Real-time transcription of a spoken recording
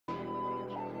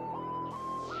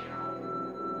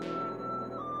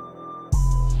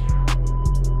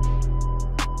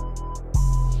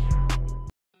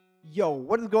Yo,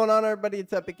 what is going on, everybody?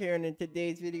 It's Epic here, and in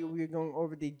today's video we are going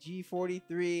over the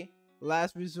G-43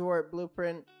 Last Resort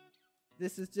blueprint.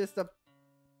 This is just a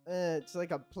it's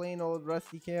like a plain old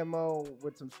rusty camo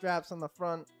with some straps on the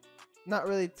front. Not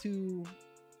really too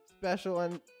special,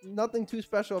 and nothing too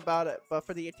special about it. But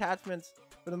for the attachments,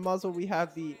 for the muzzle, we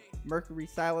have the mercury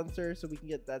silencer, so we can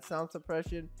get that sound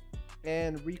suppression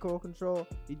and recoil control.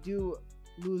 You do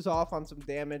lose off on some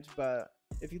damage, but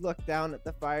if you look down at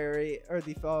the fire rate or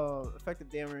the effective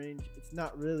damage range, it's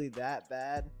not really that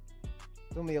bad.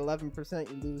 It's only 11%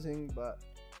 you're losing, but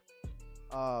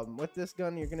with this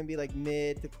gun, you're gonna be like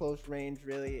mid to close range.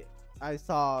 Really, I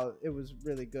saw it was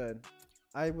really good.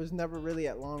 I was never really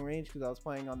at long range because I was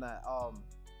playing on that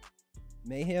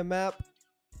Mayhem map.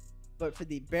 But for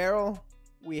the barrel,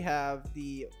 we have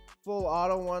the full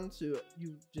auto one, so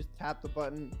you just tap the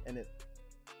button and it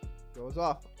goes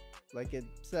off like it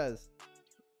says.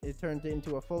 It turns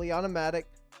into a fully automatic,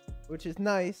 which is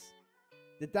nice.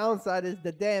 The downside is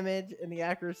the damage and the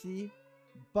accuracy,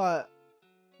 but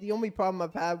the only problem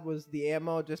I've had was the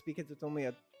ammo, just because it's only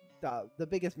the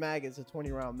biggest mag is a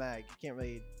 20 round mag. You can't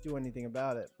really do anything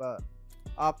about it. But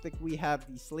optic, we have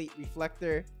the slate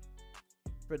reflector.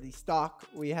 For the stock,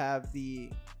 we have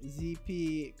the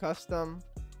ZP custom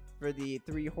for the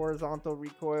 3 horizontal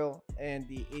recoil and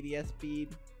the ADS speed.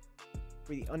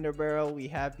 For the underbarrel, we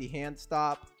have the hand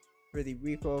stop for the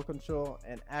recoil control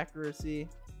and accuracy.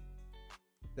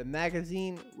 The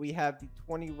magazine, we have the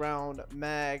 20 round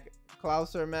mag,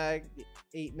 Clouser mag, the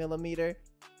 8mm.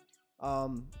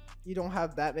 You don't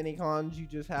have that many cons. You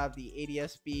just have the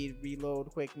ADS speed,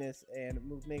 reload quickness, and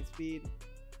movement speed.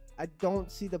 I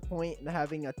don't see the point in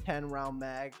having a 10 round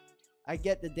mag. I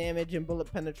get the damage and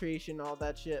bullet penetration, all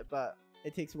that shit, but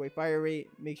it takes away fire rate,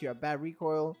 makes you have bad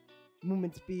recoil.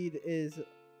 Movement speed is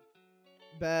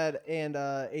bad, and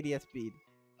ADS speed.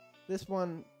 This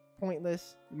one,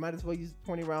 pointless. You might as well use a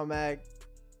 20 round mag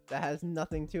that has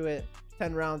nothing to it.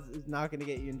 10 rounds is not going to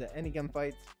get you into any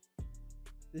gunfights.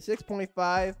 The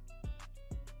 6.5,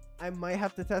 I might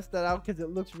have to test that out because it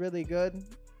looks really good.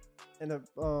 And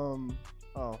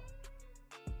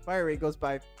fire rate goes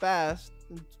by fast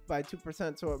by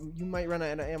 2%, so you might run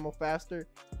out of ammo faster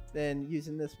than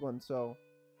using this one. So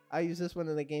I use this one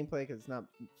in the gameplay because it's not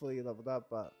fully leveled up.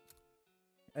 But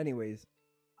anyways,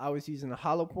 I was using a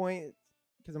hollow point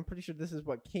because I'm pretty sure this is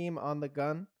what came on the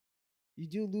gun. You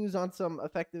do lose on some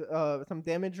effective some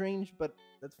damage range, but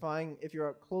that's fine. If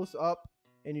you're close up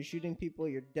and you're shooting people,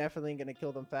 you're definitely gonna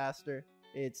kill them faster.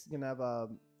 It's gonna have a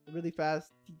really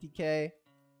fast TTK,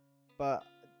 but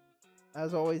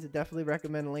as always, I definitely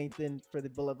recommend lengthen for the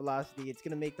bullet velocity. It's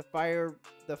gonna make the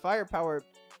firepower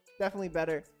definitely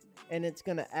better, and it's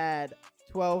gonna add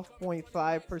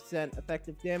 12.5%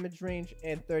 effective damage range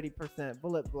and 30%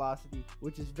 bullet velocity,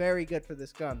 which is very good for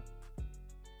this gun.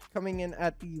 Coming in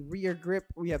at the rear grip,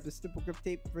 we have the stipple grip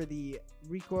tape for the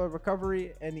recoil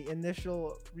recovery and the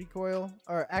initial recoil,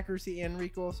 or accuracy and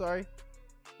recoil, sorry.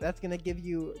 That's going to give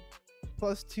you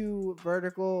 +2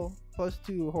 vertical,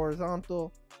 +2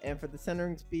 horizontal, and for the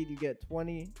centering speed, you get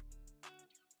 20.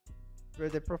 For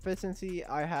the proficiency,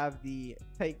 I have the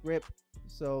tight grip,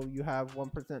 so you have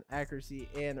 1% accuracy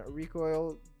and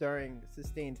recoil during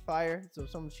sustained fire. So if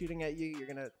someone's shooting at you, you're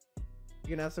gonna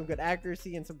have some good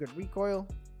accuracy and some good recoil.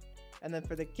 And then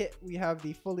for the kit, we have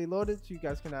the fully loaded, so you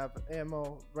guys can have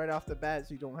ammo right off the bat,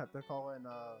 so you don't have to call in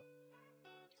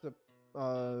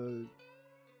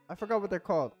I forgot what they're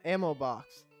called, ammo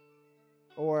box,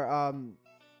 or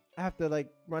have to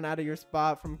like run out of your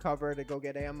spot from cover to go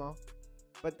get ammo.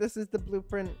 But this is the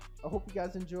blueprint. I hope you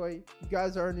guys enjoy. If you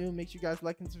guys are new, make sure you guys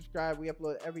like and subscribe. We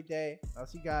upload every day. I'll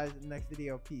see you guys in the next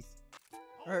video. Peace.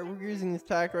 Alright, we're using this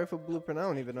tac rifle blueprint. I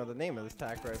don't even know the name of this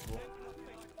tac rifle,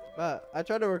 but I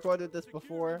tried to record this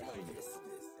before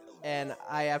and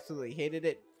I absolutely hated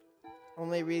it.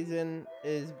 Only reason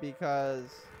is because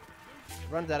it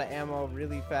runs out of ammo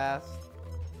really fast.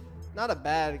 Not a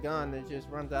bad gun, it just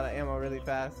runs out of ammo really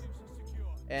fast.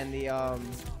 And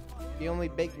the only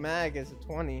big mag is a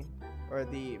 20, or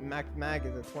the max mag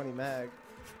is a 20 mag,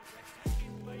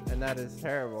 and that is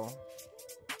terrible.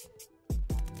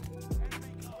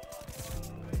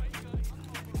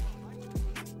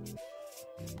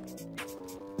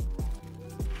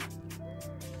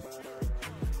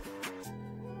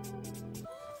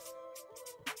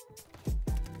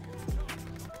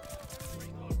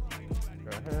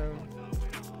 Got him.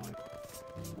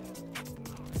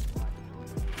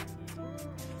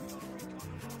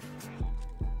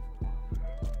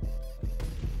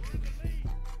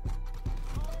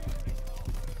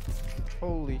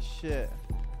 Holy shit.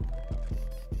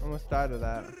 Almost died of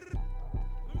that.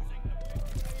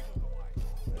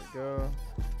 go.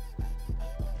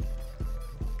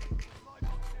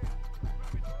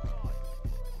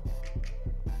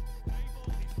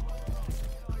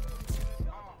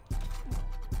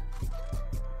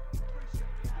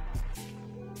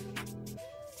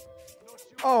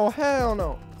 Oh, hell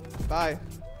no. Bye.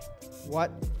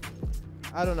 What?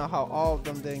 I don't know how all of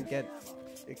them didn't get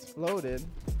exploded.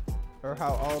 Or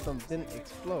how all of them didn't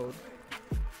explode.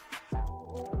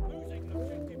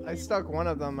 I stuck one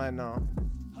of them, I know.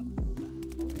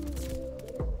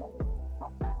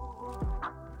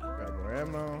 Grab more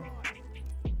ammo.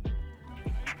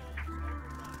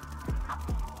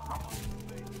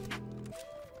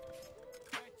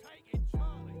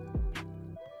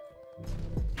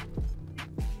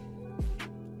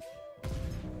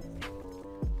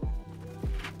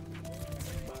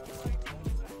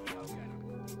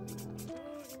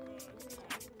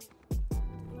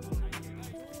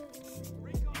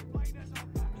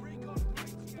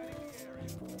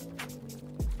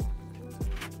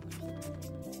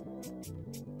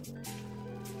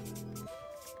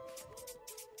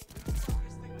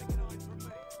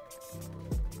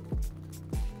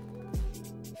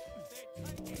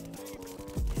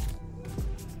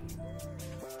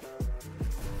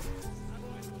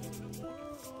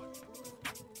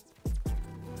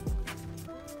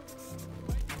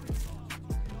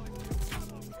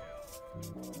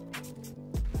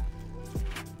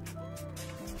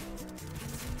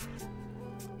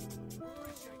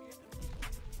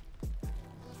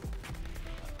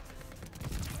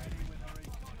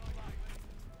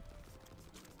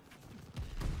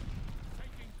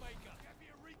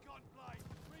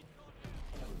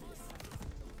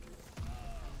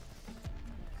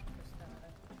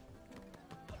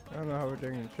 I don't know how we're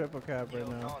doing a triple cap right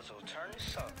now.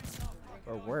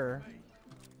 Or where?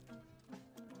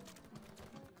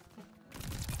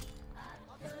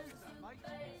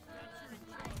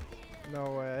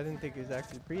 No way, I didn't think he was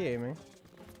actually pre-aiming.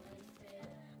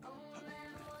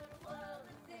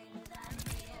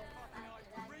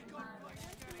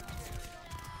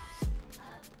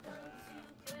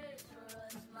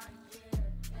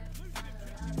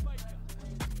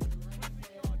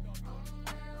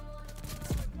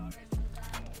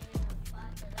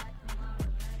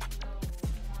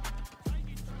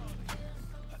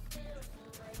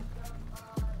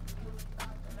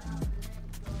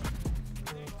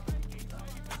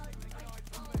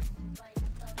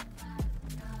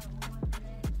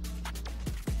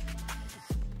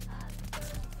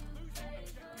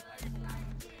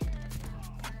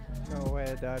 No way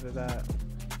I died to that.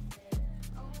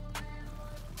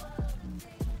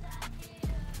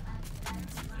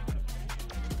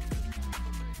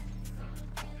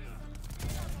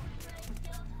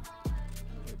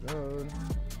 Reload.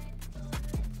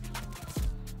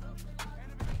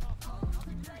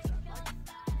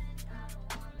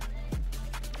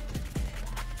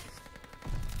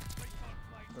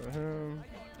 For him.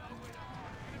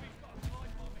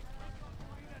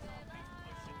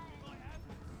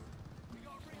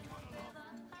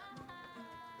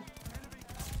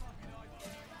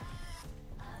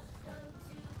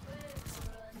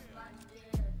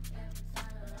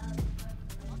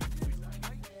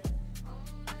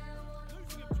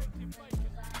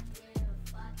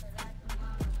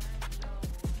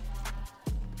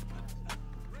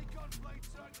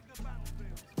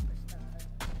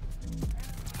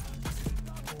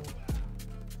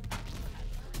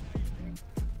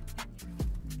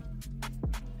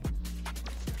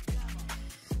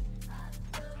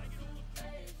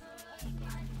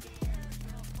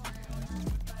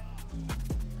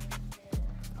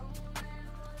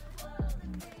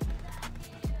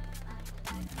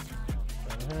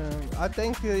 I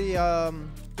think the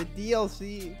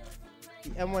DLC, the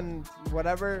M1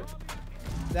 whatever,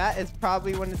 that is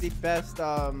probably one of the best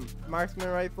marksman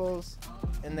rifles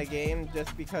in the game,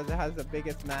 just because it has the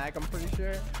biggest mag. I'm pretty sure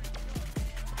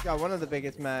it's got one of the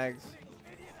biggest mags,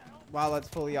 while it's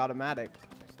fully automatic,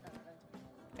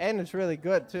 and it's really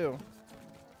good too.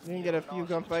 You can get a few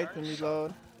gunfights and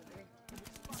reload.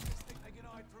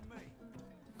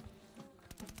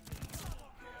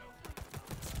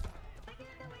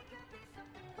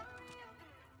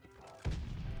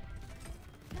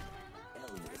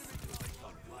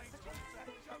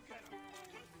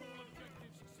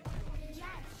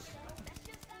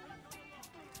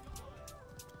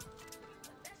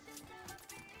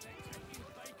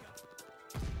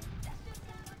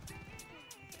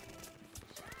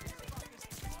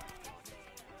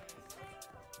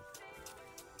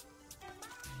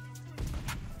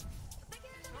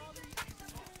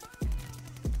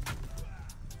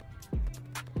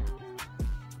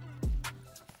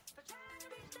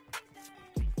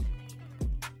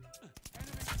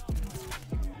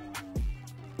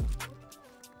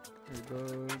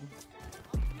 Reload.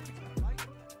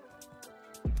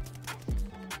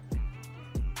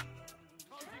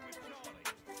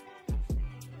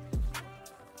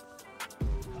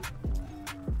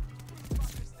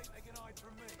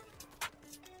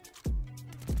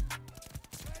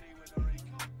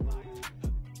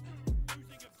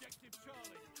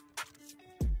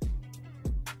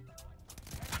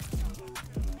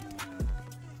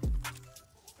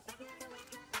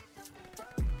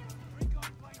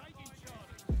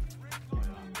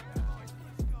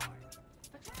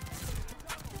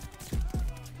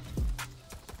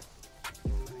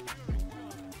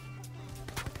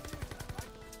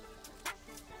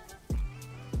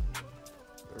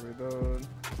 Reload.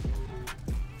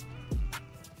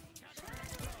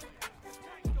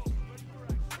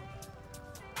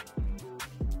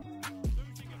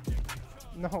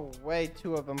 No way,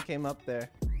 2 of them came up there.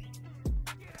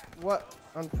 What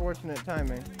unfortunate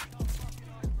timing.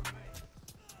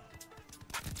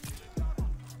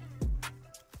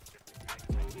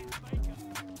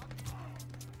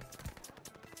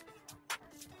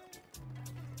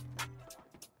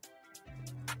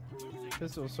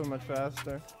 This was so much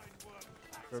faster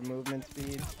for movement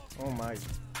speed. Oh my.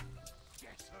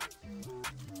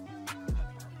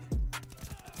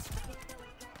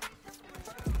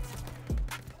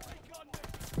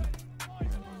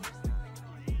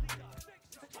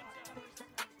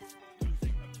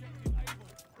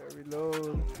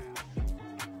 Reload.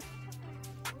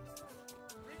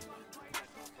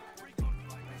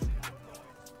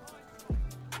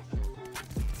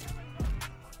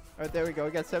 Alright, there we go.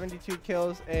 We got 72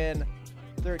 kills and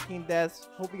 13 deaths.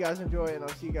 Hope you guys enjoy, and I'll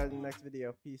see you guys in the next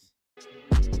video. Peace.